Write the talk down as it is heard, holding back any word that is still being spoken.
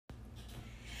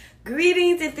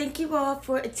Greetings and thank you all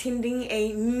for attending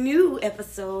a new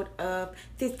episode of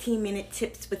 15-Minute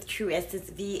Tips with True Essence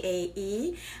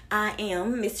VAE. I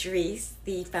am Miss Reese,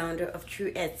 the founder of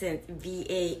True Essence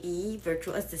VAE,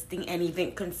 Virtual Assisting and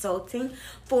Event Consulting,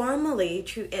 formerly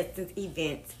True Essence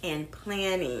Events and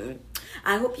Planning.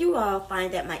 I hope you all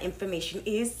find that my information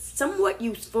is somewhat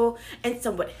useful and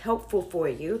somewhat helpful for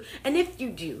you. And if you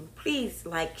do, please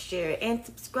like, share, and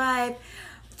subscribe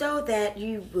so that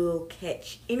you will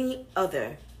catch any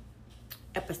other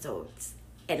episodes.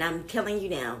 And I'm telling you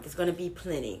now, there's going to be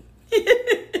plenty.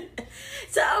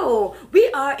 So, we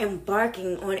are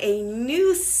embarking on a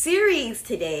new series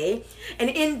today. And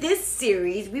in this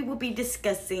series, we will be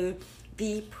discussing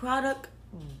the product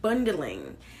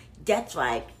bundling. That's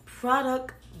right,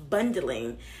 product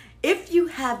bundling. If you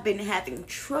have been having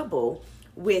trouble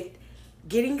with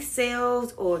getting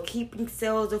sales or keeping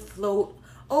sales afloat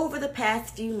over the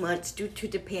past few months due to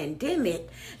the pandemic,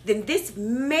 then this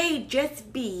may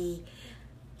just be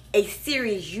a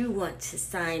series you want to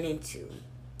sign into.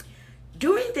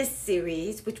 During this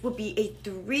series, which will be a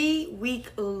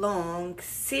 3-week-long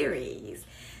series,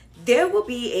 there will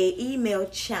be an email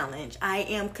challenge. I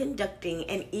am conducting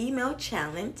an email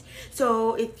challenge.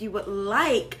 So if you would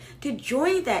like to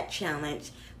join that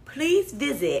challenge, please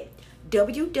visit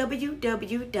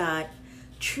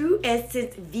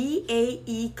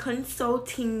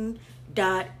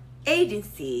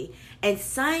www.trueessencevaeconsulting.agency and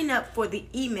sign up for the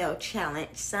email challenge.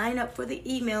 Sign up for the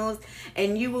emails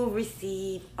and you will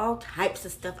receive all types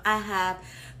of stuff. I have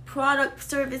product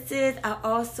services. I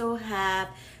also have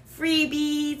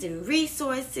freebies and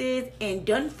resources and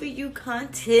done-for-you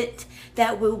content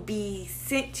that will be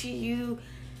sent to you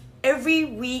every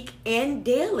week and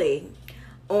daily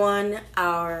on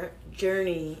our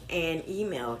journey and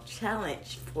email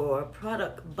challenge for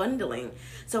product bundling.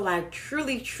 So I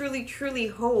truly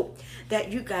hope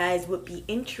that you guys would be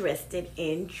interested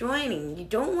in joining. You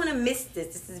don't want to miss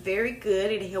this. This is very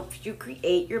good. It helps you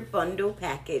create your bundle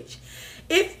package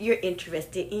if you're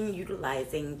interested in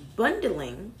utilizing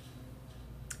bundling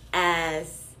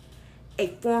as a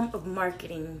form of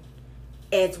marketing,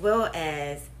 as well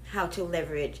as how to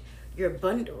leverage your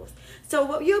bundles. So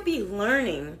what you'll be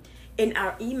learning in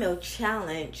our email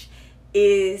challenge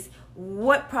is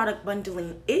what product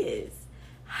bundling is,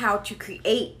 how to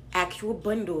create actual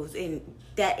bundles, and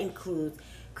that includes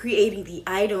creating the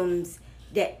items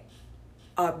that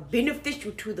are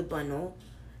beneficial to the bundle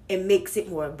and makes it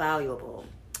more valuable,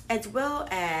 as well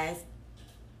as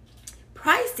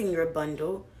pricing your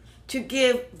bundle to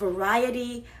give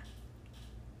variety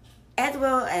as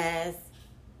well as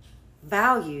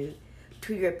value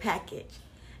to your package,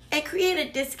 and create a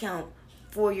discount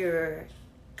for your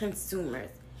consumers.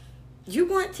 You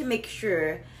want to make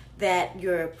sure that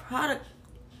your product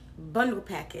bundle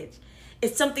package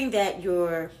is something that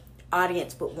your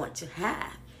audience would want to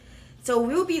have. So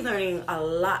we'll be learning a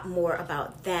lot more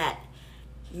about that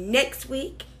next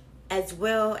week, as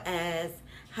well as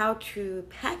how to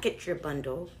package your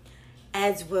bundle,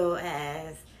 as well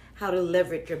as how to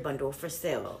leverage your bundle for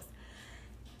sales.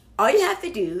 All you have to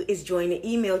do is join the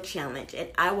email challenge, and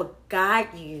I will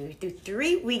guide you through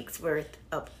 3 weeks worth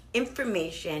of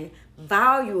information,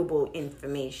 valuable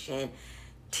information,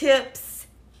 tips,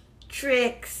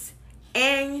 tricks,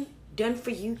 and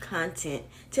done-for-you content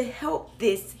to help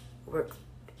this work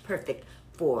perfect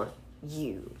for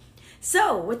you.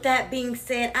 So, with that being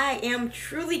said, I am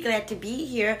truly glad to be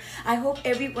here. I hope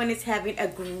everyone is having a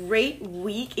great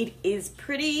week. It is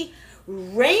pretty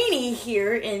rainy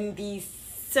here in the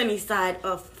sunny side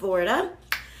of Florida,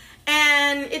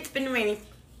 and it's been raining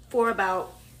for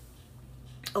about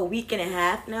a week and a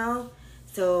half now.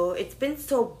 So it's been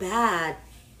so bad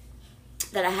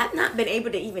that I have not been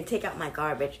able to even take out my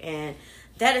garbage, and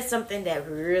that is something that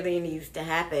really needs to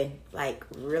happen, like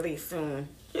really soon.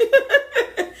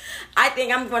 I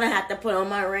think I'm going to have to put on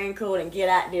my raincoat and get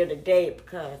out there today,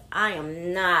 because I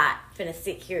am not going to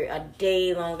sit here a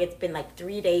day long. It's been like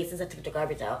 3 days since I took the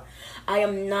garbage out. I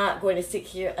am not going to sit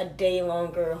here a day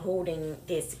longer holding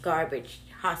this garbage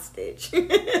hostage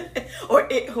or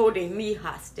it holding me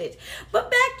hostage. But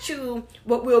back to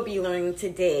what we'll be learning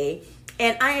today.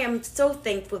 And I am so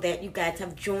thankful that you guys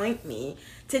have joined me.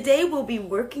 Today we'll be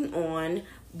working on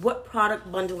what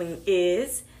product bundling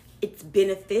is, its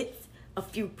benefits, a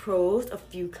few pros, a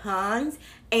few cons,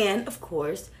 and of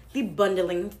course, the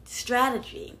bundling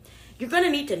strategy. You're going to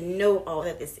need to know all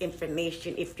of this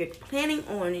information if you're planning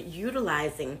on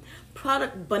utilizing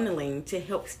product bundling to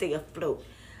help stay afloat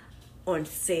on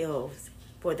sales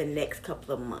for the next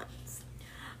couple of months.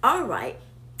 All right,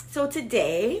 so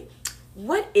today,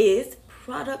 what is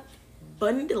product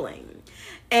bundling?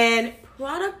 And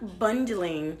product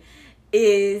bundling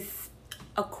is,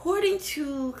 according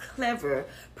to Clever,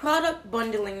 product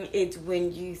bundling is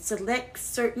when you select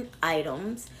certain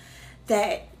items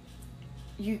that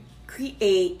you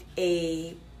create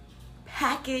a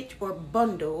package or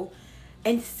bundle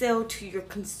and sell to your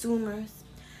consumers.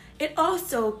 It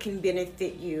also can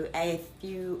benefit you if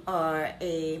you are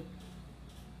a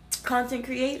content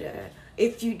creator,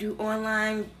 if you do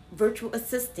online virtual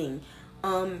assisting.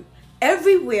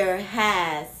 Everywhere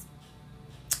has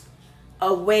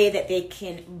a way that they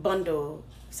can bundle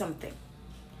something.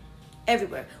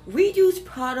 Everywhere. We use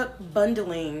product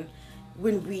bundling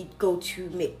when we go to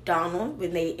McDonald's,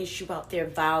 when they issue out their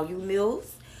value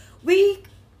meals. We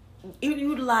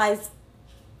utilize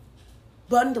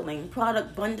bundling,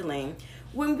 product bundling,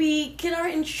 when we get our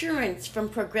insurance from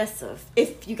Progressive,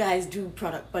 if you guys do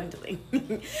product bundling.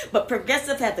 But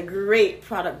Progressive has a great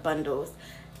product bundles,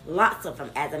 lots of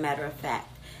them as a matter of fact.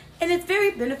 And it's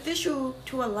very beneficial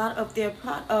to a lot of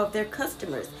their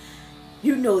customers.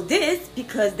 You know this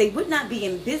because they would not be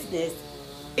in business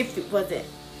if it wasn't.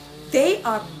 They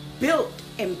are built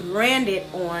and branded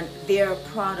on their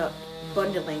product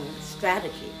bundling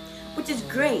strategy, which is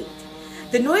great.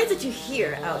 The noise that you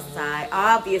hear outside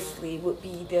obviously would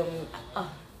be them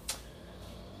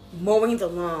mowing the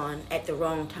lawn at the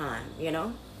wrong time, you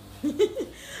know?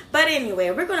 But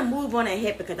anyway, we're going to move on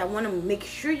ahead because I want to make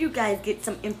sure you guys get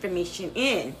some information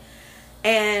in.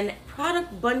 And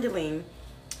product bundling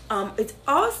is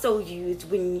also used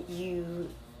when you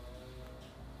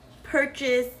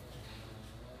purchase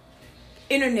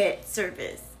internet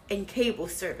service and cable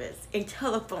service and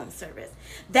telephone service.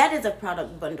 That is a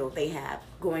product bundle they have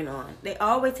going on. They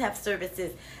always have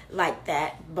services like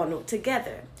that bundled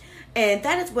together. And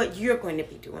that is what you're going to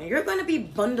be doing. You're going to be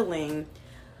bundling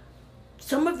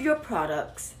some of your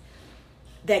products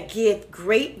that give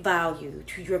great value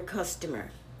to your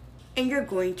customer. And you're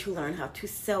going to learn how to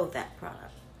sell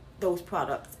those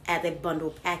products as a bundle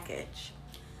package.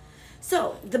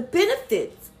 So the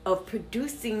benefits of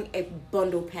producing a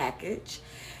bundle package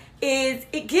is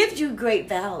it gives you great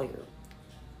value.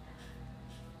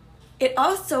 It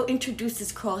also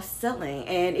introduces cross-selling.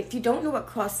 And if you don't know what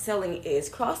cross-selling is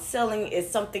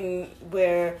something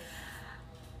where,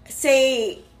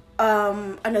 say,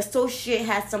 an associate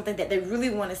has something that they really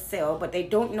want to sell, but they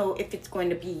don't know if it's going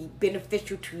to be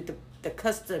beneficial to the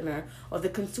customer or the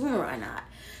consumer or not.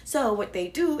 So what they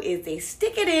do is they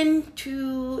stick it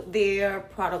into their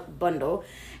product bundle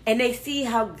and they see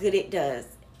how good it does.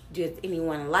 Does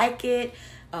anyone like it?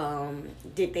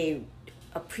 Did they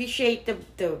appreciate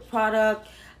the product?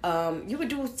 You would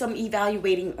do some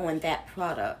evaluating on that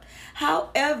product.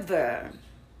 However,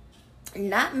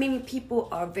 not many people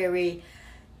are very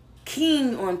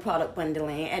keen on product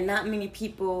bundling, and not many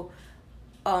people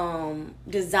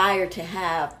desire to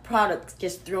have products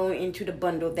just thrown into the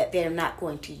bundle that they're not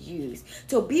going to use.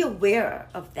 So be aware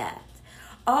of that.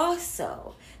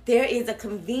 Also, there is a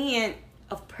convenience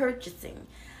of purchasing.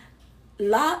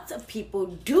 Lots of people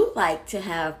do like to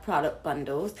have product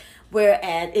bundles,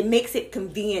 whereas it makes it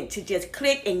convenient to just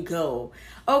click and go.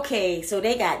 Okay, so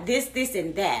they got this,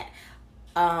 and that.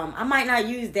 I might not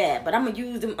use that, but I'm going to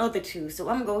use them other two. So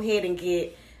I'm going to go ahead and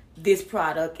get this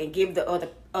product and give the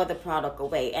other product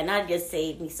away. And I just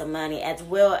saved me some money, as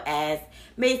well as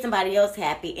made somebody else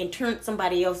happy and turned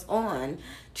somebody else on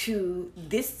to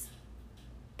this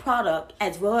product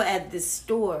as well as this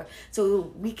store.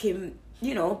 So we can,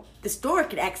 the store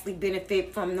could actually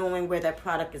benefit from knowing where their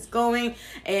product is going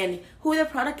and who their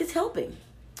product is helping.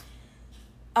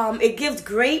 It gives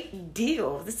great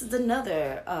deals. This is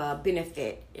another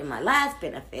benefit. And my last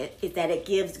benefit is that it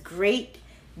gives great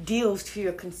deals to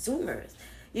your consumers.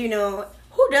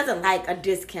 Who doesn't like a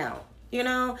discount?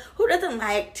 Who doesn't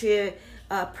like to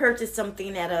purchase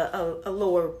something at a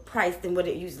lower price than what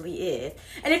it usually is?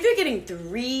 And if you're getting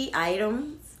 3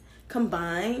 items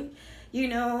combined,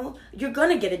 you're going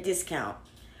to get a discount.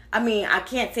 I mean, I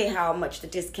can't say how much the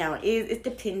discount is. It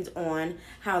depends on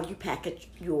how you package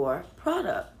your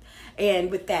product. And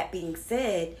with that being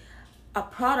said, a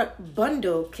product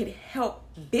bundle can help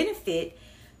benefit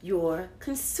your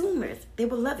consumers. They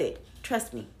will love it.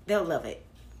 Trust me, they'll love it.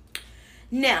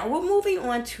 Now, we're moving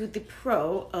on to the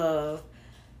pro of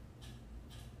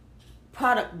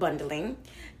product bundling.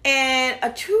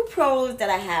 And 2 pros that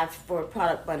I have for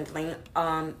product bundling.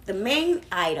 The main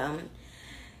item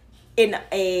in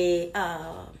a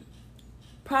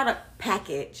product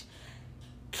package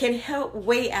can help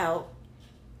weigh out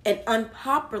an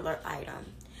unpopular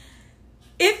item.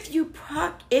 If you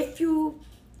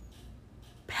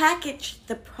package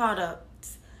the product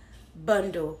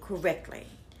bundle correctly,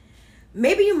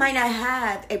 Maybe you might not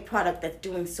have a product that's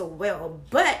doing so well,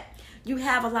 but you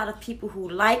have a lot of people who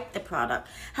like the product.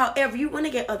 However, you want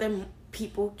to get other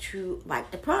people to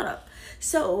like the product.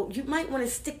 So you might want to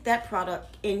stick that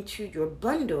product into your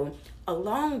bundle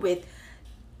along with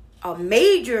a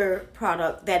major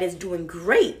product that is doing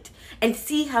great and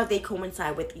see how they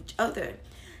coincide with each other.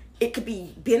 It could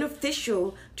be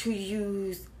beneficial to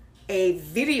use a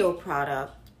video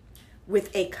product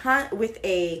with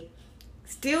a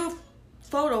still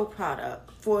photo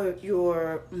product for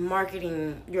your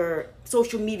marketing, your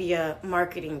social media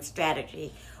marketing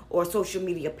strategy or social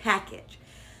media package.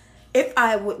 If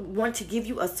I would want to give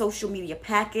you a social media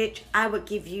package, I would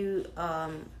give you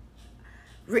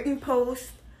written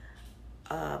posts,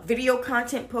 video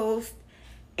content posts,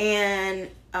 and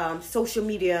social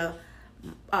media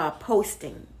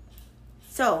posting.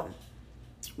 So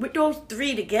with those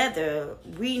three together,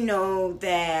 we know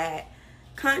that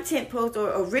content post or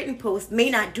a written post may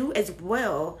not do as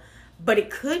well, but it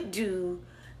could do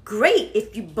great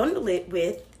if you bundle it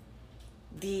with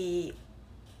the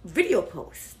video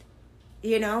post.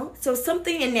 So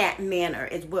something in that manner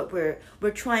is what we're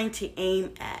trying to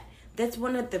aim at. That's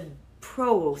one of the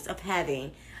pros of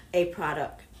having a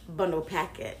product bundle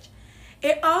package.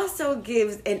 It also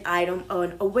gives an item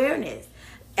an awareness.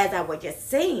 As I was just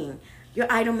saying, your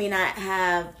item may not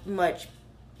have much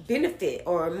benefit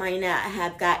or might not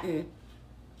have gotten,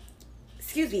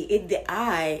 in the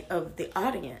eye of the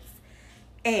audience.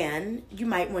 And you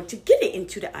might want to get it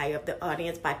into the eye of the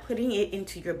audience by putting it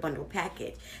into your bundle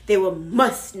package. They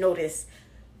must notice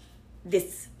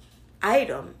this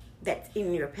item that's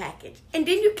in your package. And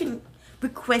then you can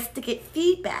request to get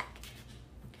feedback.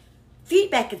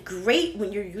 Feedback is great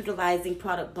when you're utilizing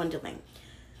product bundling.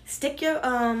 Stick your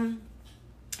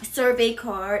survey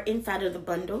card inside of the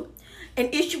bundle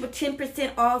and issue a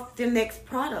 10% off the next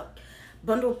product,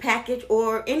 bundle package,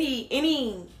 or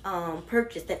any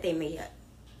purchase that they may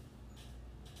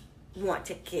want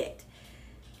to get.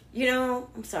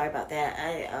 I'm sorry about that.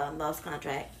 I lost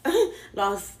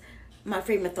lost my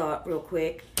frame of thought real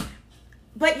quick.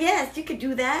 But yes, you could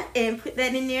do that and put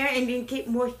that in there and then get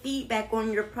more feedback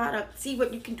on your product. See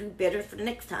what you can do better for the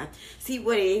next time. See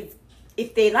what is,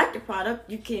 if they like the product,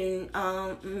 you can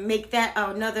make that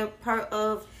another part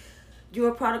of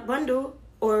your product bundle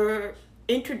or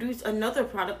introduce another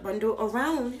product bundle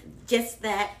around just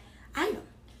that item.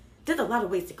 There's a lot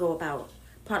of ways to go about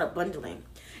product bundling.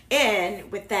 And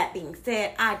with that being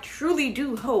said, I truly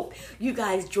do hope you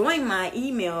guys join my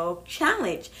email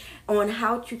challenge on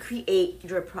how to create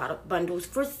your product bundles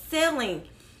for selling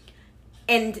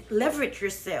and leverage your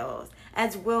sales,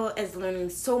 as well as learning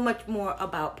so much more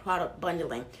about product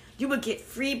bundling. You will get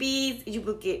freebies, you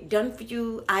will get done for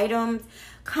you items,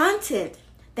 content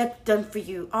that's done for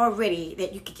you already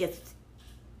that you could just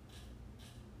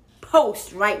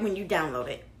post right when you download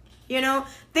it.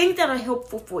 Things that are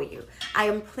helpful for you. I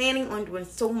am planning on doing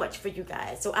so much for you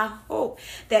guys. So I hope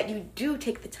that you do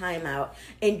take the time out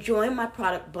and join my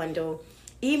product bundle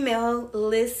email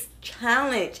list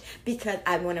challenge, because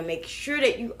I want to make sure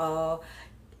that you all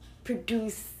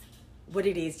produce what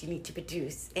it is you need to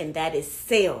produce, and that is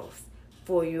sales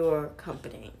for your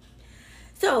company.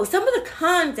 So some of the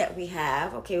cons that we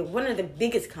have, one of the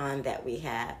biggest cons that we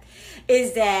have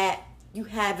is that you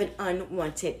have an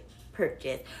unwanted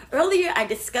purchase. Earlier, I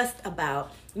discussed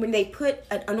about when they put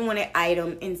an unwanted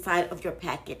item inside of your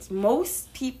package.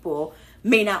 Most people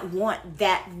may not want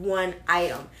that one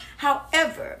item.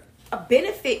 However, a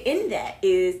benefit in that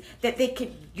is that they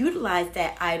could utilize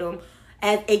that item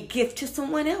as a gift to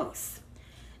someone else.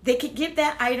 They could give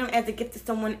that item as a gift to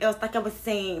someone else. Like I was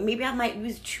saying, maybe I might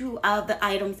use 2 of the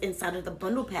items inside of the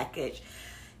bundle package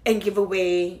and give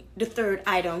away the third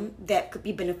item that could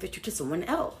be beneficial to someone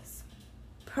else.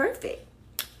 Perfect.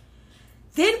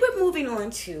 Then we're moving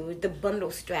on to the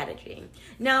bundle strategy.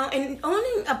 Now, in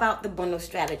owning about the bundle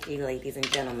strategy, ladies and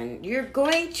gentlemen, you're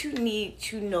going to need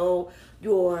to know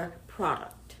your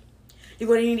product. You're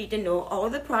going to need to know all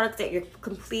the products that you're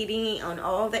completing and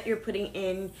all that you're putting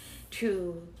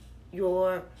into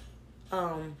your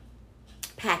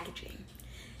packaging.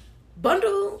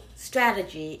 Bundle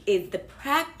strategy is the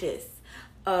practice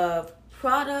of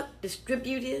product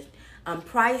distributed,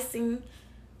 pricing,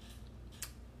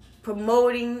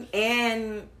 promoting,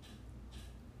 and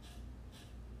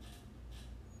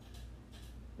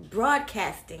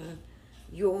broadcasting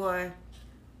your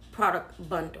product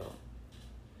bundle.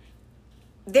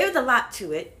 There's a lot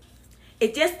to it.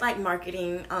 It's just like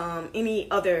marketing,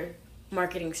 any other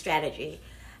marketing strategy.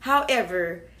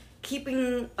 However,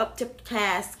 keeping up to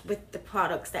task with the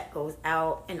products that goes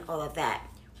out and all of that,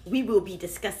 we will be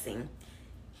discussing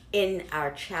in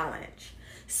our challenge.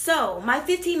 So my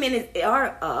 15 minutes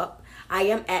are up. I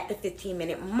am at the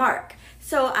 15-minute mark.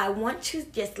 So I want to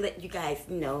just let you guys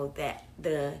know that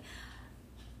the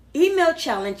email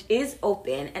challenge is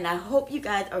open, and I hope you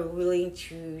guys are willing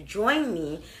to join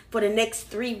me for the next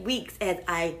 3 weeks as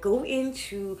I go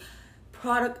into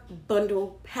product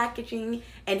bundle packaging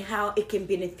and how it can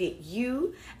benefit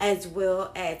you as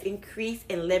well as increase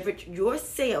and leverage your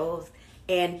sales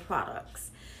and products.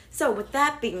 So with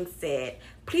that being said,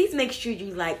 please make sure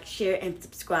you like, share, and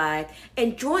subscribe,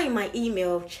 and join my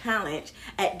email challenge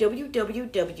at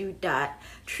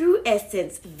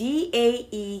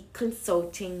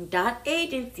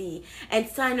www.truessencevaeconsulting.agency and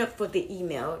sign up for the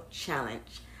email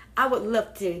challenge. I would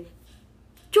love to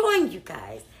join you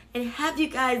guys and have you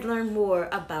guys learn more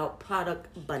about product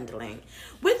bundling.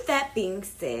 With that being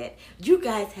said, you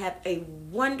guys have a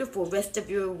wonderful rest of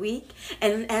your week,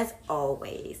 and as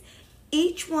always,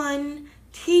 each one,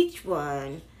 teach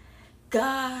one.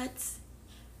 Goddesses,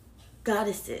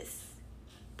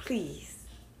 please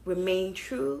remain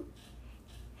true,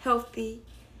 healthy,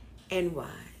 and wise.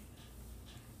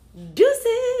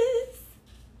 Deuces!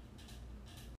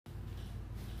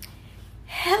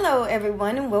 Hello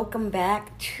everyone, and welcome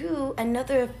back to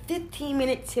another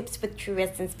 15-minute tips with True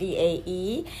Essence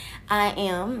VAE. I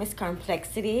am Miss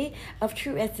Complexity of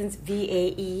True Essence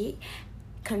VAE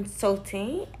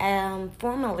Consulting,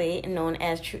 formerly known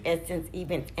as True Essence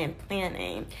Events and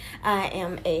Planning. I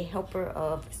am a helper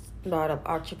of startup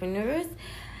entrepreneurs,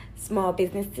 small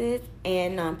businesses,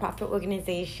 and nonprofit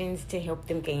organizations to help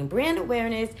them gain brand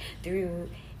awareness through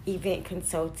event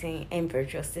consulting and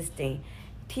virtual assisting,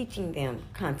 teaching them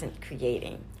content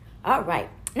creating. All right,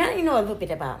 now you know a little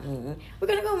bit about me. We're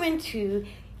going to go into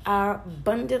our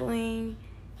bundling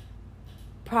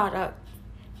product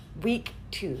week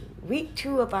 2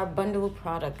 of our bundle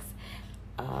products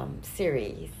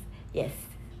series. Yes,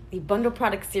 the bundle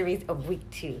product series of week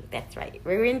 2. That's right,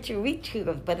 we're into week 2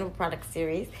 of bundle product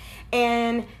series,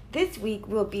 and this week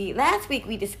last week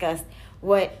we discussed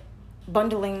what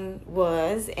bundling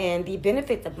was and the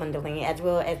benefits of bundling, as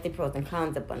well as the pros and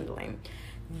cons of bundling.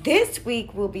 This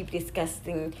week we'll be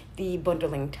discussing the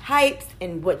bundling types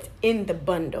and what's in the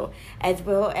bundle, as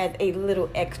well as a little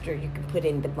extra you can put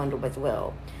in the bundle as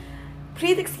well.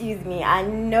 Please excuse me, I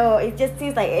know it just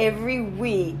seems like every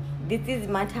week this is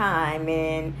my time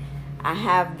and I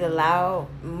have the loud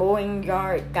mowing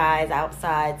yard guys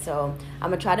outside, so I'm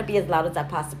going to try to be as loud as I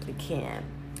possibly can.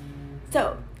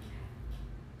 So,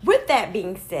 with that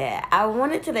being said, I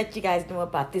wanted to let you guys know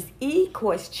about this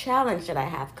e-course challenge that I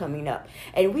have coming up.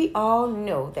 And we all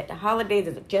know that the holidays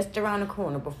are just around the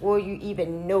corner. Before you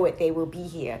even know it, they will be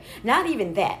here. Not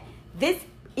even that. This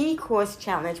e-course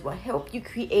challenge will help you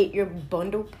create your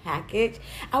bundle package.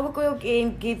 I will go again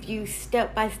and give you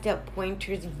step-by-step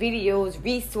pointers, videos,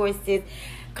 resources,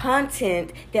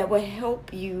 content that will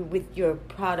help you with your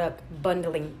product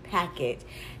bundling package.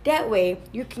 That way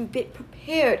you can get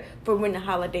prepared for when the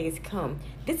holidays come.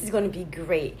 This is going to be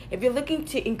great. If you're looking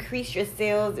to increase your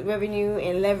sales revenue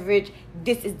and leverage,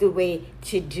 this is the way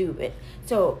to do it.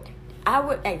 So I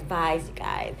would advise you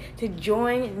guys to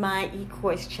join my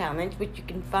e-course challenge, which you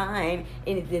can find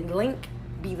in the link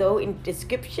below in the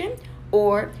description,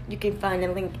 or you can find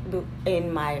a link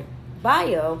in my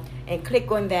bio and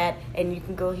click on that, and you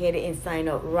can go ahead and sign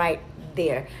up right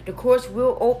there. The course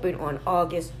will open on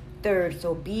August 3rd,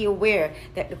 so be aware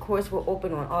that the course will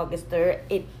open on August 3rd.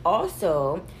 It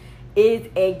also is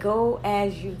a go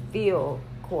as you feel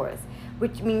course,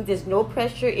 which means there's no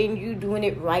pressure in you doing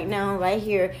it right now, right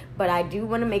here. But I do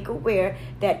want to make aware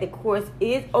that the course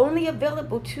is only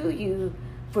available to you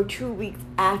for 2 weeks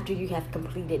after you have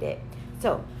completed it.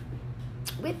 So,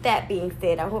 with that being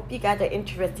said, I hope you guys are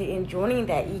interested in joining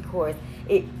that e-course.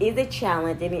 It is a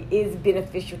challenge and it is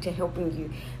beneficial to helping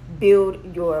you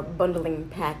build your bundling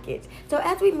package. So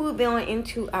as we move on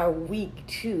into our week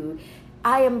 2,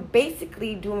 I am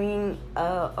basically doing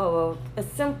a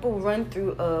simple run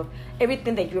through of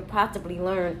everything that you'll possibly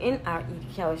learn in our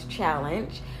e-course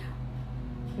challenge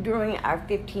during our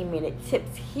 15-minute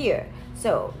tips here.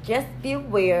 So just be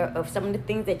aware of some of the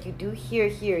things that you do hear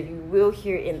here, you will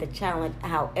hear in the challenge.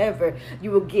 However, you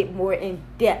will get more in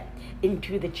depth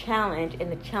into the challenge,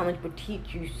 and the challenge will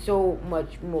teach you so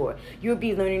much more. You'll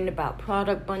be learning about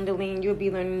product bundling. You'll be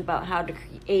learning about how to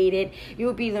create it.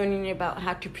 You'll be learning about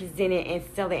how to present it and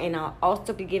sell it. And I'll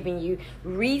also be giving you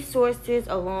resources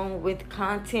along with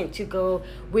content to go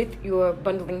with your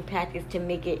bundling package to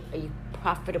make it a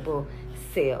profitable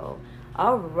sale.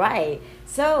 All right,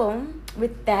 so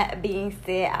with that being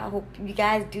said, I hope you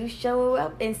guys do show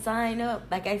up and sign up.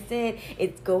 Like I said,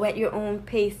 it's go at your own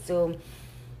pace. So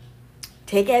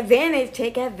Take advantage,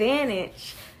 take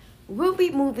advantage. We'll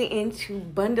be moving into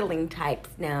bundling types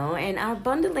now, and our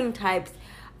bundling types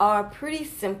are pretty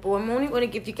simple. I'm only going to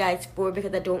give you guys 4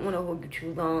 because I don't want to hold you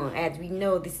too long. As we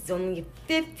know, this is only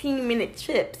 15-minute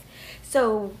tips.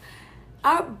 So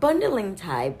our bundling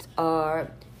types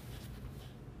are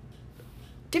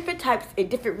different types and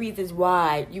different reasons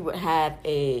why you would have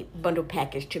a bundle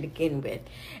package to begin with.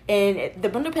 And the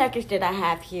bundle package that I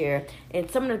have here, and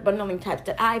some of the bundling types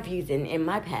that I've used in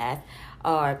my past,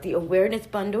 are the awareness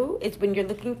bundle. It's when you're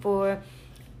looking for,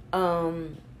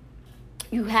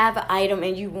 you have an item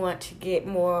and you want to get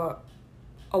more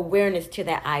awareness to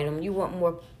that item. You want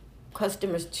more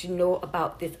customers to know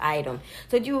about this item.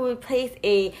 So you will place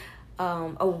a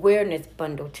awareness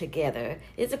bundle together.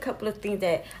 There's a couple of things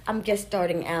that I'm just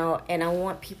starting out, and I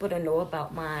want people to know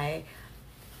about my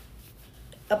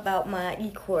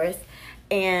e-course.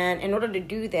 And in order to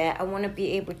do that, I want to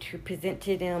be able to present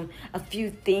to them a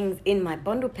few things in my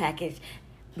bundle package,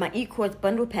 my e-course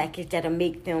bundle package, that'll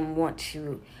make them want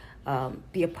to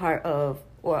be a part of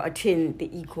or attend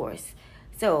the e-course.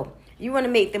 So you want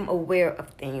to make them aware of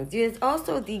things. There's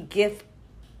also the gift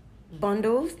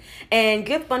bundles, and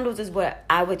gift bundles is what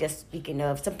I was just speaking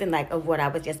of, something like of what I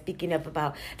was just speaking of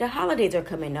about the holidays are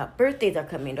coming up, birthdays are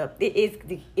coming up. It is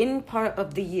the end part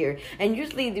of the year, and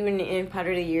usually during the end part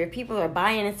of the year, people are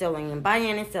buying and selling,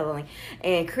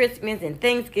 and Christmas and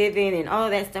Thanksgiving and all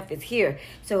that stuff is here.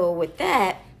 So with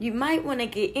that, you might want to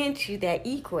get into that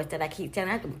e-course that I keep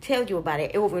telling. I can tell you about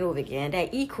it over and over again.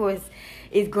 That e-course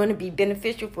is going to be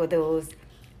beneficial for those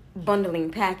bundling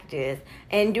packages.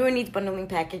 And during these bundling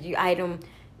packages, the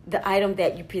item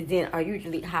that you present are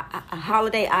usually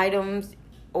holiday items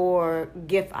or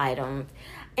gift items.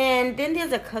 And then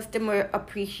there's a customer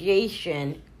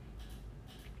appreciation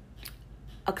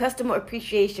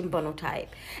bundle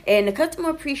type. And the customer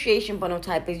appreciation bundle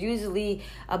type is usually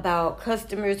about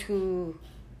customers who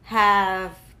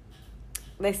have,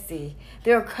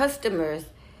 there are customers,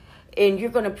 and you're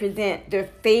going to present their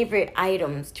favorite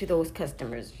items to those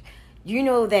customers. You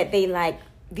know that they like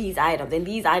these items, and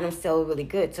these items sell really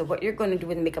good. So what you're going to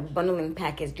do is make a bundling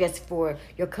package just for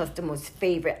your customers'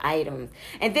 favorite items.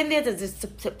 And then there's a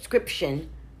subscription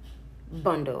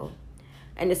bundle.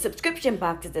 And the subscription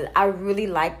boxes, I really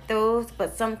like those,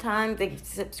 but sometimes the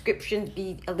subscriptions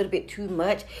be a little bit too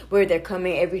much, where they're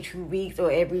coming every 2 weeks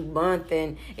or every month,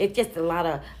 and it's just a lot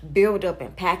of build up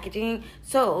and packaging.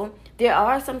 So there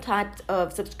are some types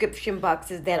of subscription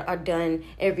boxes that are done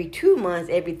every 2 months,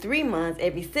 every 3 months,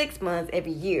 every 6 months,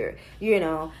 every year,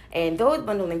 and those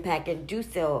bundling packages do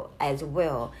sell as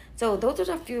well. So those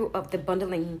are a few of the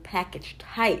bundling package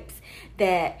types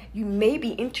that you may be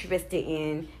interested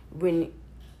in when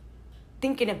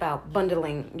thinking about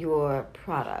bundling your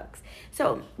products.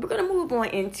 So we're going to move on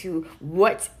into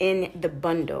what's in the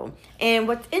bundle. And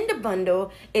what's in the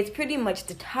bundle is pretty much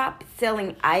the top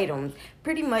selling items.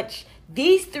 Pretty much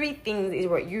these 3 things is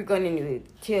what you're going to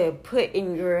need to put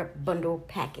in your bundle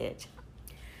package.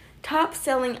 Top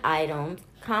selling items,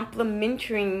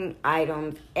 complementary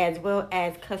items, as well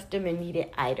as customer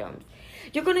needed items.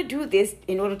 You're going to do this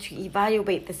in order to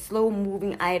evaluate the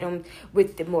slow-moving items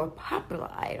with the more popular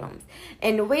items.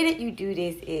 And the way that you do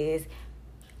this is,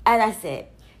 as I said,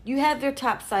 you have your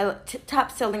top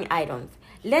selling items.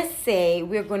 Let's say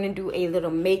we're going to do a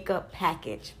little makeup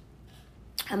package,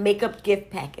 a makeup gift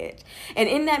package. And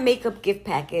in that makeup gift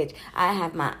package, I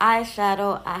have my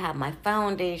eyeshadow, I have my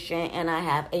foundation, and I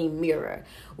have a mirror.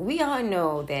 We all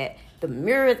know that the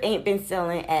mirrors ain't been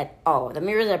selling at all. The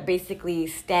mirrors are basically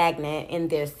stagnant in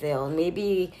their sales.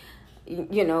 Maybe,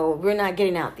 we're not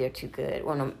getting out there too good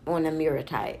on the mirror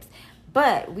types.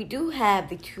 But we do have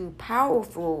the 2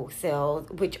 powerful sales,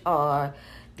 which are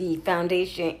the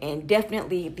foundation and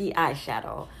definitely the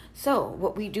eyeshadow. So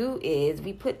what we do is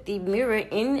we put the mirror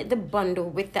in the bundle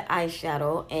with the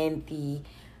eyeshadow and the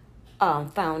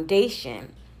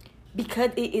foundation,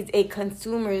 because it is a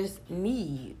consumer's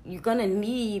need. You're going to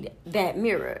need that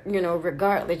mirror,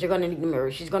 regardless. You're going to need the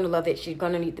mirror. She's going to love it. She's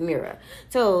going to need the mirror.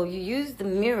 So you use the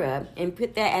mirror and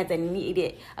put that as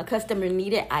a customer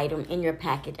needed item in your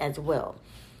package as well.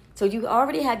 So you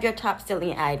already have your top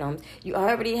selling items. You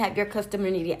already have your customer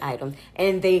needed items,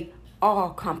 and they all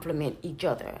complement each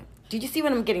other. Did you see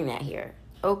what I'm getting at here?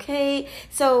 Okay,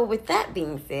 so with that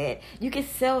being said, you can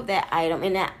sell that item,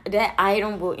 and that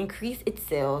item will increase its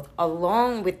sales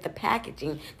along with the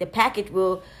packaging. The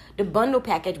bundle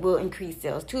package will increase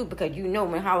sales too, because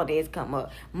when holidays come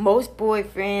up, most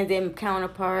boyfriends and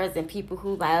counterparts and people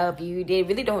who love you, they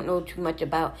really don't know too much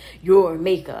about your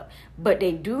makeup, but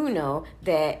they do know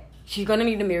that she's going to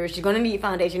need a mirror, she's going to need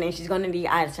foundation, and she's going to need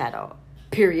eyeshadow.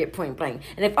 period, point blank.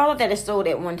 And if all of that is sold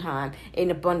at one time in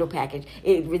a bundle package,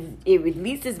 it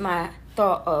releases my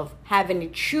thought of having to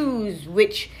choose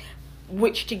which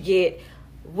to get,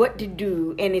 what to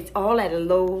do, and it's all at a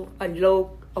low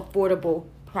affordable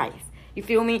price. You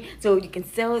feel me? So you can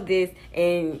sell this,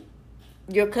 and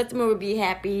your customer will be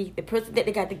happy, the person that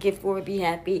they got the gift for will be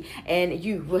happy, and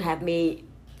you will have made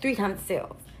 3 times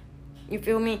sales. You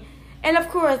feel me? And of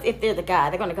course, if they're the guy,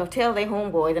 they're going to go tell their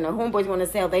homeboys, and their homeboys want to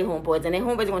sell their homeboys, and their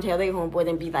homeboys going to tell their homeboys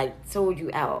and be like, sold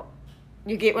you out.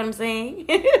 You get what I'm saying?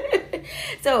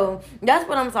 So that's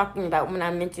what I'm talking about when I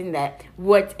mention that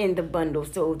what's in the bundle.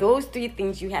 So those 3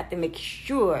 things you have to make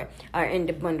sure are in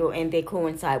the bundle, and they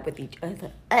coincide with each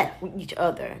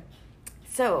other.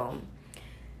 So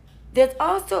there's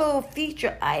also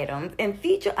feature items, and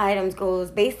feature items goes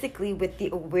basically with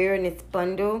the awareness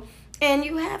bundle. And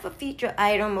you have a feature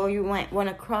item, or you might want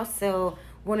to cross-sell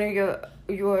one of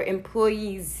your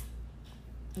employees'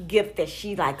 gift that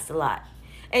she likes a lot.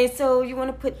 And so you want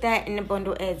to put that in the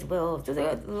bundle as well. So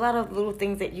there's a lot of little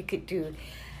things that you could do.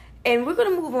 And we're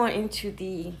going to move on into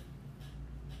the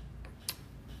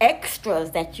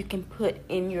extras that you can put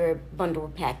in your bundle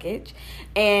package.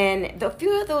 And a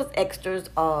few of those extras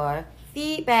are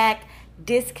feedback,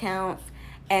 discounts,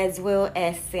 as well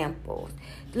as samples.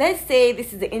 Let's say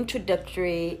this is an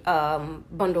introductory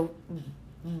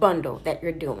bundle that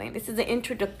you're doing. This is an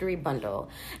introductory bundle.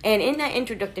 And in that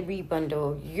introductory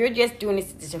bundle, you're just doing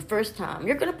this your first time.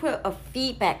 You're going to put a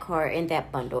feedback card in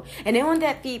that bundle. And then on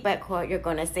that feedback card, you're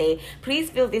going to say, please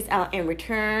fill this out in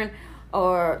return.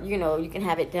 Or, you can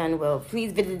have it done. Well,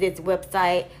 please visit this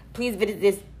website. Please visit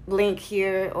this link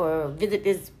here. Or visit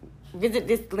this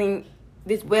link,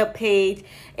 this web page,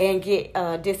 and get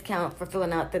a discount for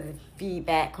filling out the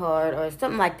feedback card or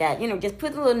something like that. Just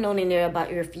put a little note in there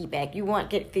about your feedback. You want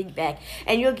to get feedback,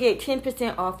 and you'll get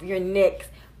 10% off your next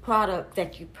product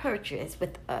that you purchase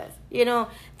with us.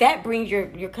 That brings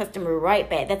your customer right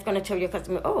back. That's going to tell your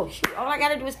customer, oh, shoot, all I got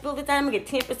to do is fill this out. I'm going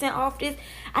to get 10% off this.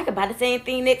 I could buy the same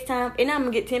thing next time, and I'm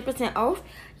going to get 10% off.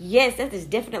 Yes, that is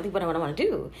definitely what I want to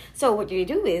do. So what you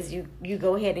do is you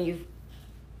go ahead and you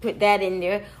put that in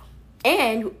there.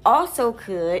 And you also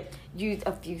could use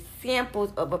a few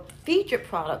samples of a featured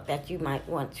product that you might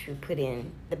want to put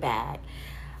in the bag.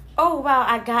 Oh, wow,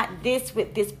 I got this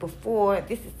with this before.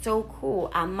 This is so cool.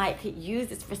 I might could use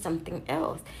this for something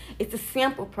else. It's a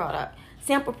sample product.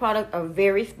 Sample products are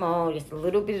very small, just a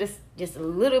little bit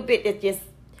that just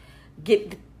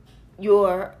get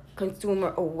your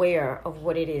consumer aware of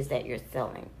what it is that you're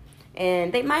selling.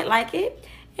 And they might like it.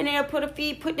 And they'll put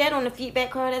that on the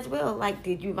feedback card as well. Like,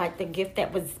 did you like the gift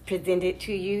that was presented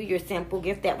to you, your sample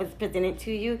gift that was presented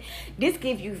to you? This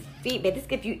gives you feedback. This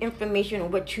gives you information on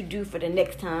what to do for the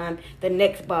next time, the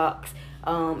next box.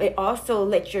 It also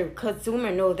lets your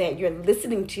consumer know that you're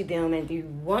listening to them and you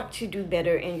want to do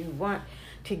better, and you want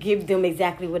to give them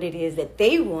exactly what it is that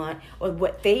they want or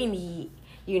what they need.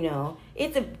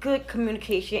 It's a good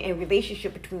communication and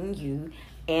relationship between you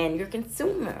and your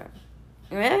consumer,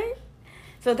 right?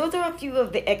 So those are a few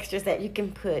of the extras that you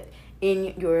can put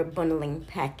in your bundling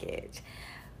package.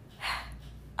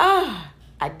 I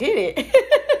did it.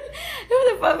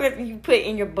 Those are what you put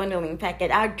in your bundling package.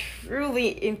 I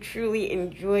truly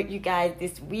enjoyed you guys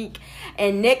this week.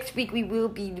 And next week we will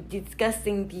be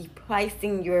discussing the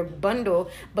pricing your bundle.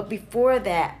 But before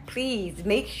that, please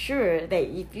make sure that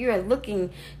if you are looking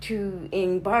to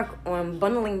embark on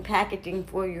bundling packaging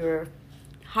for your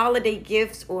holiday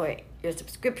gifts or your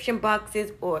subscription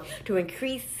boxes, or to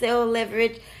increase sale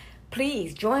leverage,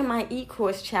 please join my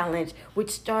e-course challenge,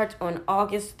 which starts on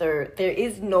August 3rd. There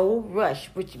is no rush,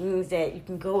 which means that you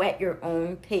can go at your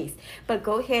own pace. But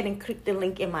go ahead and click the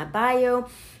link in my bio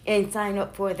and sign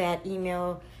up for that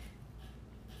email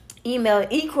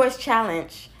e-course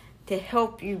challenge to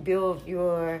help you build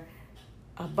your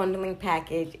bundling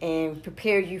package and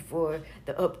prepare you for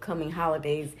the upcoming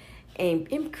holidays and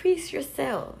increase your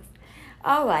sales.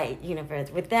 All right,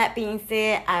 universe. With that being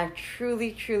said, I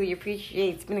truly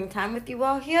appreciate spending time with you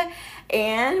all here.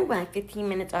 And my 15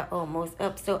 minutes are almost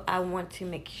up, so I want to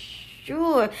make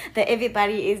sure that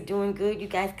everybody is doing good. You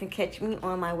guys can catch me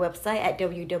on my website at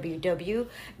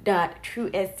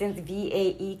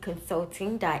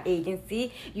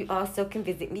www.trueessencevaeconsulting.agency. You also can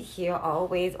visit me here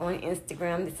always on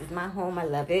Instagram. This is my home. I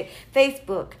love it.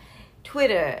 Facebook,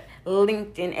 Twitter,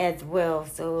 LinkedIn as well.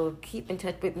 So keep in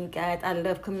touch with me, guys. I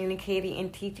love communicating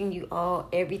and teaching you all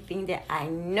everything that I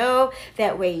know.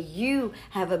 That way you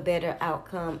have a better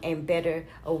outcome and better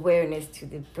awareness to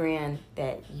the brand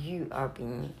that you are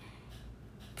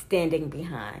standing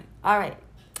behind. All right.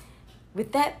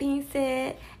 With that being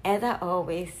said, as I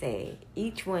always say,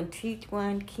 each one teach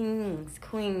one, kings,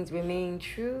 queens remain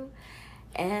true,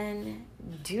 and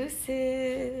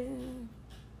deuces.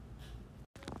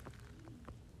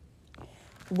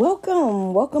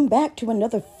 Welcome back to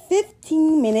another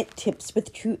 15-minute Tips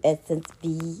with True Essence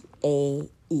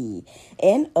VAE.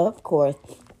 And of course,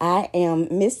 I am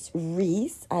Miss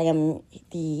Reese. I am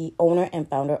the owner and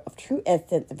founder of True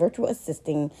Essence Virtual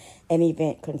Assisting and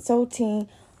Event Consulting,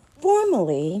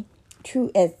 formerly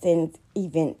True Essence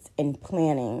Events and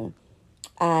Planning.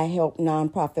 I help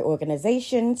nonprofit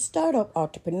organizations, startup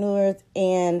entrepreneurs,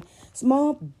 and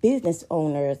small business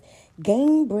owners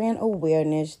gain brand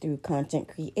awareness through content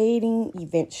creating,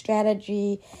 event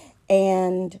strategy,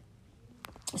 and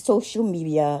social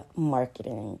media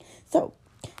marketing. So,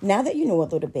 now that you know a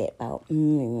little bit about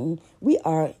me, we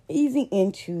are easing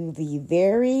into the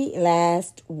very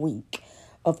last week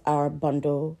of our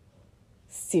bundle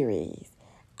series.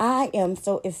 I am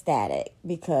so ecstatic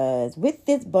because with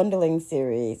this bundling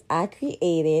series, I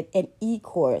created an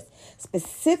e-course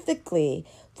specifically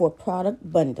for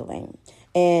product bundling.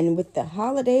 And with the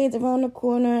holidays around the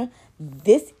corner,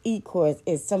 this e-course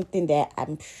is something that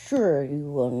I'm sure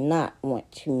you will not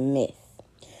want to miss.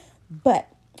 But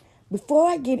before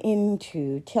I get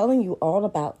into telling you all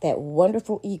about that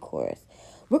wonderful e-course,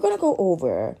 we're going to go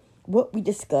over what we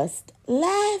discussed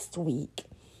last week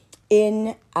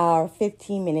in our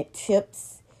 15-minute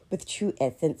Tips with True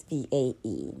Essence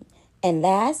VAE. And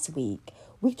last week,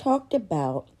 we talked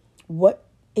about what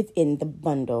is in the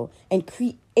bundle and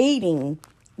creating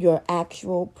your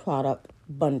actual product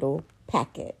bundle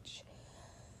package.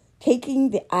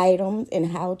 Taking the items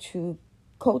and how to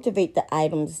cultivate the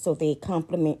items so they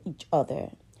complement each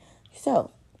other.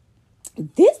 So,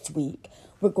 this week,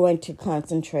 we're going to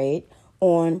concentrate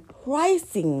on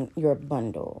pricing your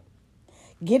bundle.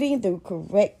 Getting the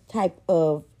correct type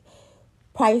of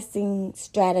pricing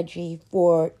strategy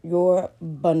for your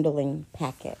bundling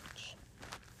package.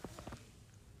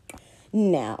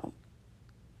 Now,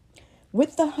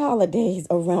 with the holidays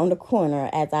around the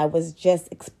corner, as I was just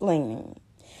explaining,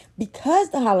 because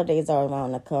the holidays are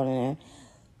around the corner,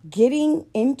 getting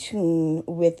in tune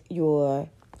with your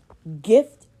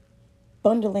gift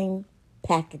bundling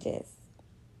packages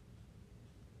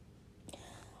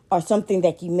or something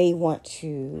that you may want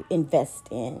to invest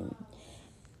in.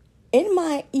 In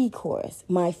my e-course,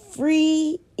 my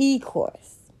free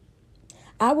e-course,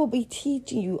 I will be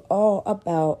teaching you all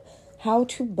about how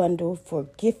to bundle for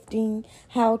gifting,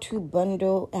 how to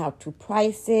bundle, how to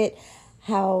price it,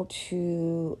 how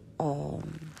to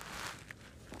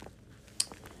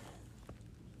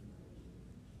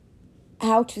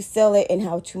sell it, and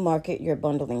how to market your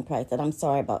bundling price. And I'm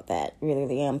sorry about that.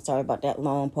 Really am sorry about that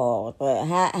long pause. But I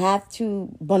have to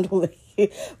bundle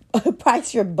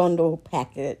price your bundle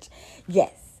package.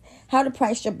 Yes, how to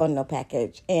price your bundle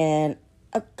package. And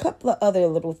a couple of other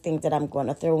little things that I'm going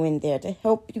to throw in there to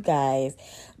help you guys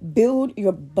build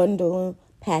your bundle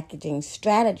packaging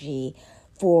strategy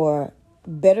for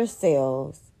better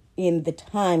sales in the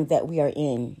time that we are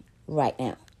in right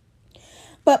now.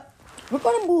 But we're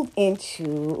going to move into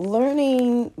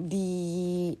learning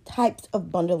the types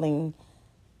of bundling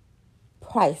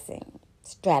pricing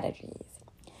strategies.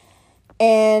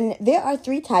 And there are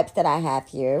 3 types that I have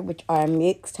here, which are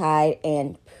mixed, tied,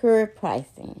 and pure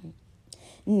pricing.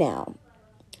 Now,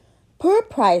 pure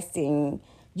pricing,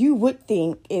 you would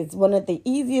think, is one of the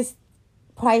easiest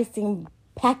pricing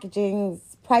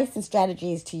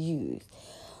strategies to use.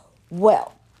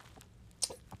 Well,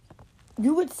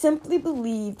 you would simply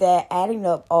believe that adding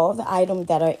up all the items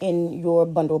that are in your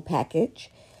bundle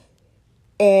package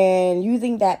and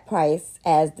using that price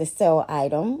as the sell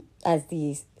item, as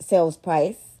the sales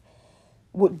price,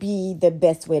 would be the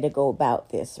best way to go about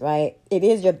this, right? It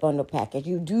is your bundle package.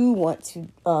 You do want to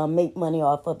make money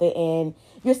off of it, and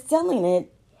you're selling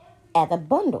it as a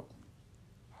bundle.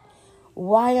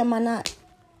 Why am I not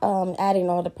adding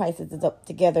all the prices up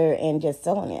together and just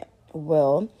selling it?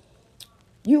 Well,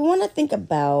 you want to think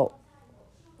about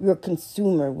your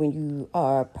consumer when you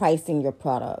are pricing your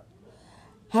product.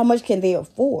 How much can they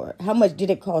afford? How much did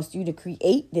it cost you to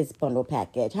create this bundle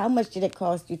package? How much did it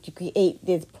cost you to create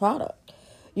this product?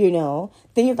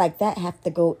 Things like that have to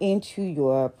go into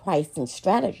your pricing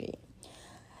strategy.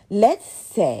 Let's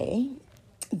say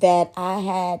that I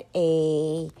had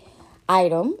a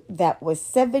item that was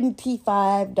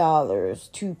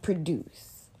 $75 to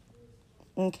produce.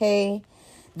 Okay?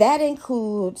 That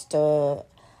includes the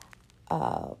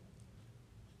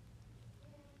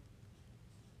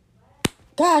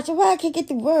why I can't get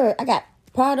the word. I got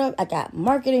product, I got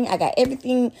marketing, I got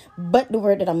everything but the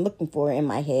word that I'm looking for in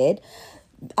my head.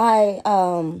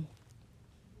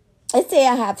 let's say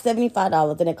I have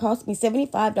 $75 and it costs me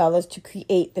 $75 to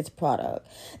create this product.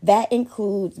 That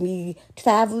includes me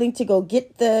traveling to go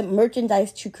get the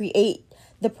merchandise to create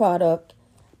the product,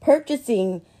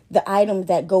 purchasing the items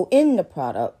that go in the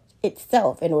product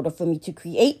itself in order for me to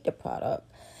create the product,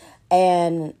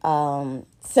 and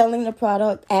selling the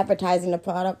product, advertising the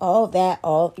product, all that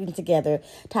all together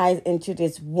ties into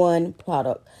this one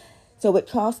product. So it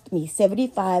cost me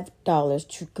 $75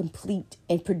 to complete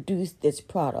and produce this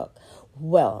product.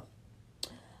 Well,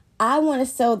 I want to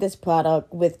sell this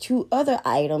product with 2 other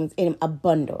items in a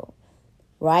bundle,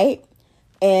 right?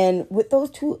 And with those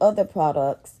 2 other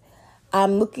products,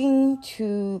 I'm looking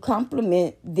to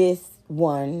complement this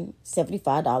one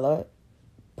 $75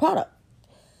 product.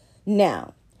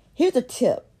 Now, here's a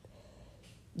tip.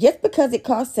 Just because it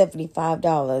costs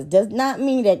 $75 does not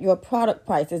mean that your product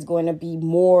price is going to be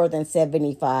more than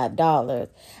 $75.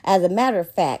 As a matter of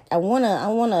fact, I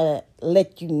wanna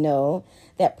let you know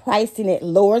that pricing it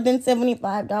lower than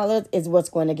 $75 is what's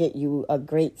going to get you a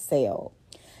great sale.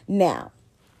 Now,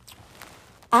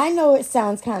 I know it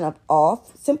sounds kind of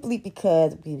off simply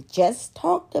because we just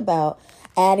talked about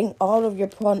adding all of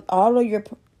your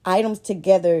items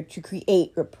together to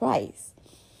create your price.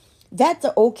 That's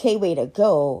an okay way to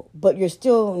go, but you're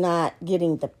still not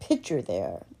getting the picture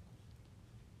there.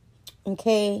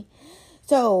 Okay?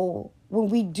 So when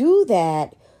we do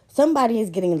that, somebody is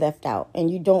getting left out, and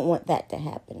you don't want that to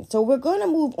happen. So we're going to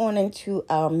move on into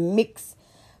our mixed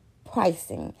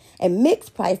pricing. And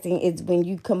mixed pricing is when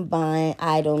you combine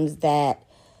items that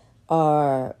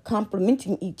are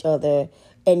complementing each other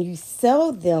and you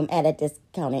sell them at a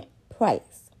discounted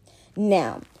price.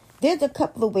 Now, there's a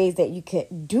couple of ways that you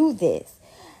could do this.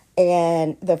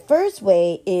 And the first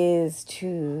way is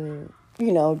to,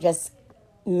 just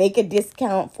make a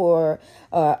discount for,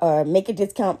 or make a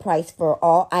discount price for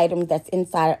all items that's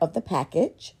inside of the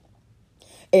package.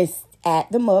 Is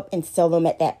add them up and sell them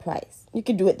at that price. You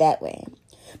can do it that way.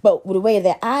 But the way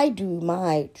that I do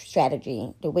my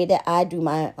strategy, the way that I do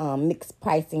my mixed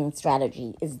pricing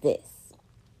strategy is this.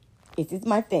 This is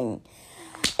my thing.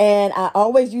 And I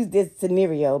always use this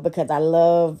scenario because I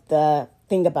love the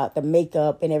thing about the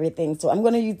makeup and everything. So I'm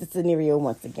going to use the scenario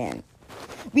once again.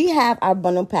 We have our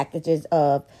bundle packages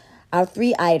of our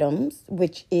 3 items,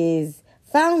 which is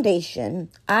foundation,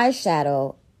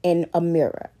 eyeshadow, and a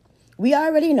mirror. We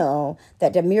already know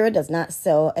that the mirror does not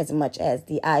sell as much as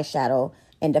the eyeshadow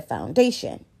and the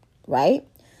foundation, right?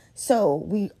 So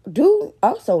we do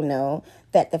also know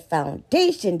that the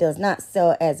foundation does not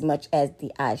sell as much as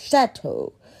the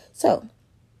eyeshadow. So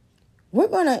we're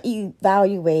going to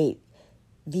evaluate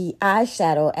the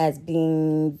eyeshadow as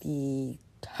being the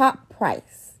top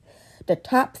price, the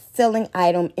top selling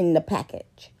item in the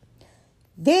package.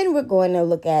 Then we're going to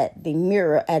look at the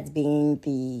mirror as being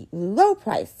the low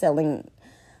price selling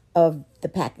of the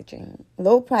packaging,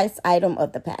 low price item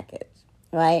of the package,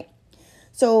 right?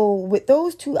 So with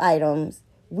those 2 items,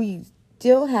 we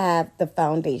still have the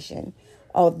foundation.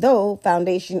 Although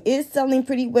foundation is selling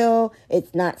pretty well,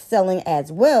 it's not selling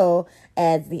as well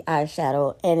as the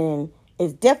eyeshadow, and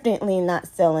it's definitely not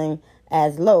selling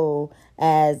as low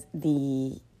as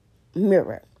the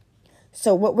mirror.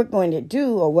 So what we're going to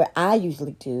do, or what I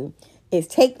usually do, is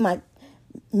take my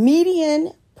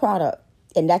median product,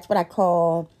 and that's what I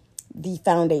call the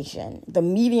foundation, the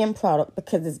median product,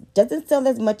 because it doesn't sell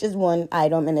as much as one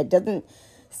item, and it doesn't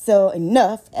sell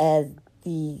enough as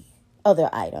the other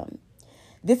item.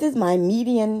 This is my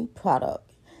median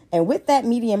product. And with that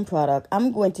median product,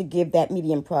 I'm going to give that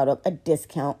median product a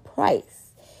discount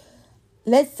price.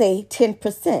 Let's say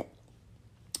 10%.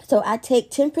 So I take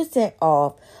 10%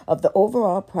 off of the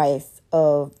overall price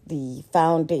of the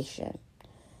foundation.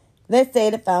 Let's say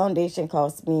the foundation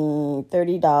costs me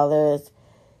 $30.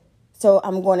 So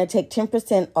I'm going to take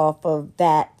 10% off of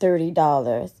that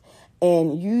 $30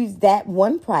 and use that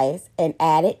one price and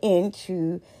add it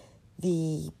into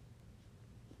the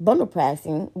bundle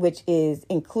pricing, which is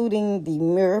including the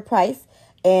mirror price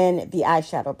and the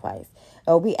eyeshadow price.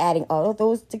 We'll be adding all of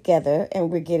those together, and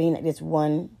we're getting this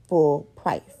one full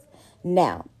price.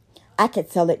 Now, I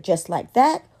could sell it just like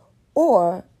that,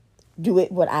 or do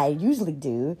it what I usually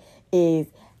do is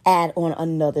add on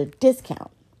another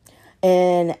discount.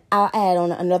 And I'll add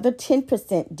on another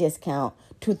 10% discount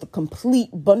to the complete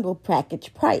bundle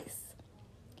package price.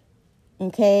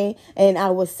 Okay, and I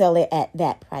will sell it at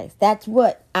that price. That's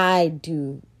what I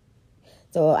do.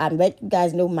 So I'm letting you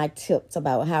guys know my tips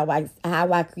about how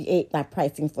I create my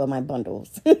pricing for my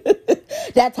bundles.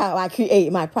 That's how I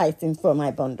create my pricing for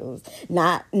my bundles.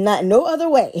 Not no other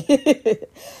way.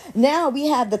 Now we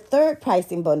have the third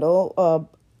pricing bundle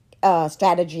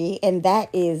strategy, and that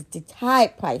is the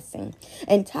tide pricing.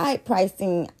 And tide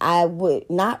pricing, I would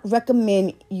not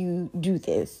recommend you do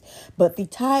this, but the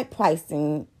tide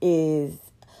pricing is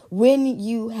when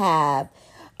you have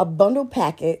a bundle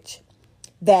package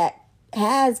that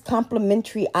has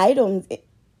complementary items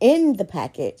in the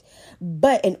package,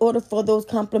 but in order for those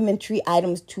complementary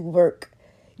items to work,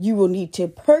 you will need to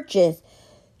purchase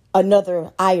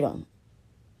another item.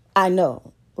 I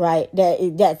know, right?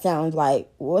 That sounds like,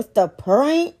 what's the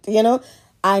point?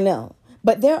 I know.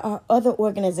 But there are other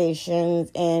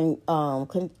organizations and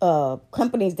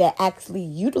companies that actually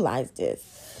utilize this.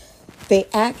 They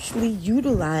actually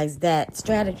utilize that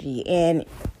strategy, and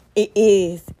it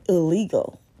is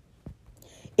illegal.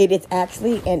 It is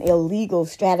actually an illegal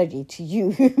strategy to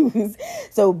use.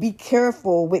 So be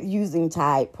careful with using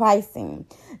tide pricing.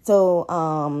 So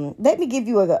let me give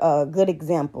you a good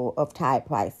example of tide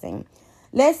pricing.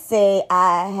 Let's say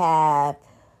I have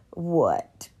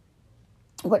what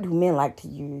do men like to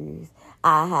use?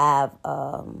 I have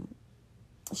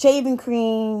shaving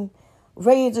cream,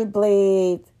 razor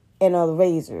blades, and a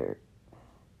razor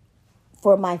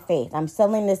for my face. I'm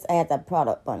selling this as a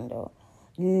product bundle.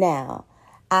 Now,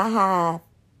 I have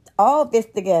all this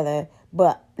together,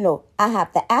 but no, I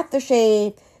have the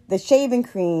aftershave, the shaving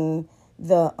cream,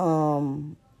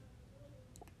 the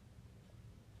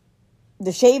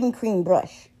shaving cream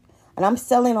brush, and I'm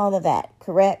selling all of that,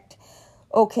 correct?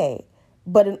 Okay,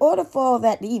 but in order for all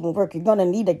that to even work, you're gonna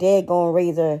need a daggone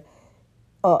razor,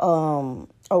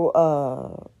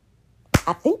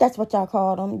 I think that's what y'all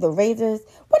call them, the razors.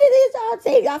 What it is y'all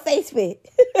save y'all face with?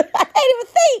 I can't even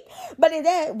think. But is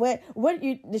that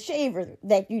the shaver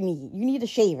that you need? You need a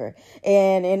shaver.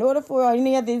 And in order for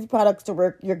any of these products to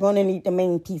work, you're going to need the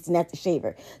main piece, and that's the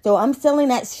shaver. So I'm selling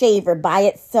that shaver by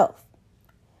itself.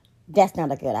 That's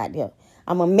not a good idea.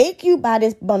 I'm going to make you buy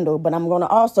this bundle, but I'm going to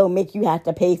also make you have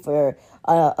to pay for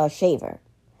a shaver.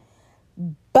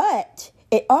 But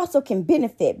it also can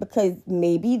benefit because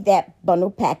maybe that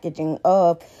bundle packaging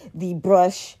of the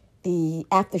brush, the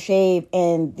aftershave,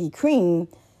 and the cream,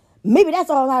 maybe that's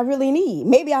all I really need.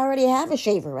 Maybe I already have a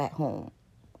shaver at home.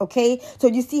 Okay? So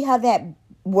you see how that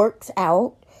works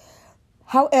out?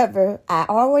 However, I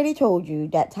already told you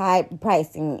that tide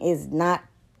pricing is not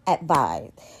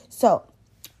advised. So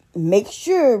make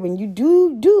sure when you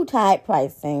do tide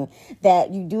pricing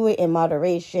that you do it in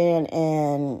moderation,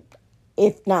 and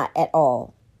if not at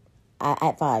all, I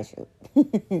advise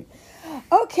you.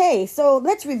 Okay, so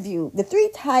let's review. The 3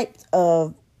 types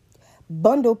of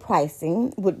bundle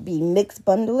pricing would be mixed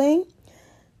bundling,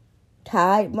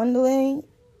 tide bundling,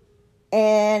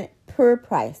 and per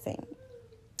pricing.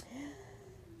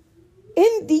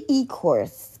 In the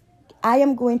e-course, I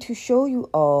am going to show you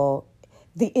all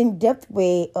the in-depth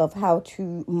way of how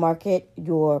to market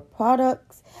your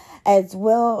products, as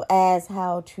well as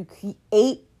how to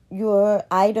create your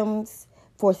items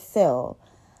for sale.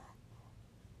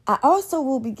 I also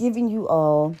will be giving you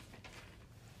all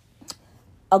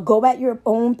a go at your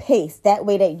own pace. That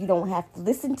way that you don't have to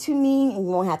listen to me, and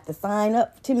you won't have to sign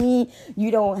up to me.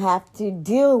 You don't have to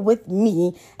deal with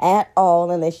me at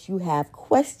all unless you have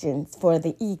questions for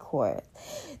the e-course.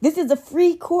 This is a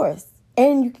free course,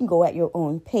 and you can go at your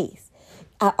own pace.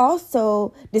 I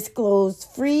also disclose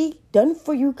free,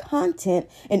 done-for-you content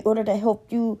in order to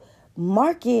help you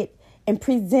market and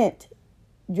present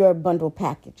your bundle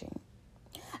packaging.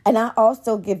 And I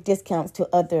also give discounts to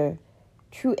other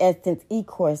True Essence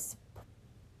e-courses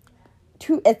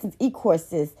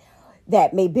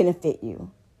that may benefit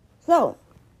you. So,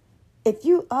 if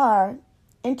you are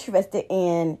interested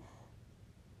in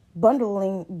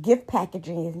bundling gift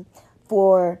packaging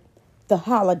for the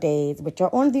holidays, which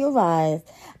are on the rise,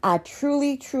 I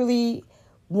truly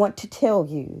want to tell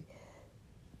you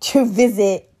to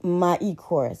visit my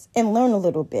e-course and learn a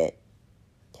little bit.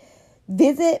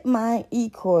 Visit my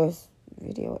e-course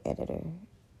video editor.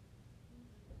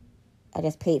 I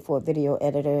just paid for a video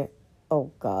editor.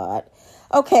 Oh, God.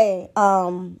 Okay.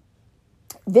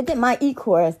 Visit my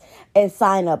e-course and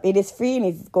sign up. It is free, and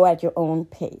you go at your own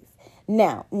pace.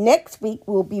 Now, next week,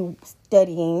 we'll be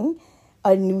studying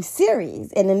a new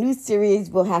series. And the new series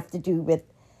will have to do with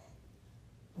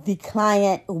the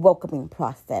client welcoming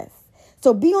process.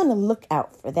 So be on the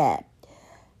lookout for that.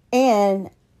 And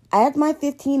as my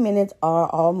 15 minutes are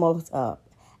almost up,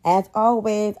 as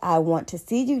always, I want to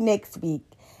see you next week.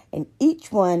 And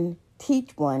each one,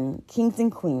 teach one, kings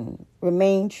and queens,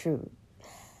 remain true.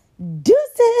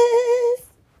 Deuces!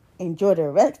 Enjoy the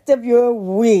rest of your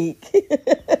week.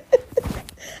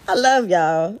 I love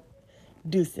y'all.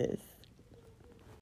 Deuces.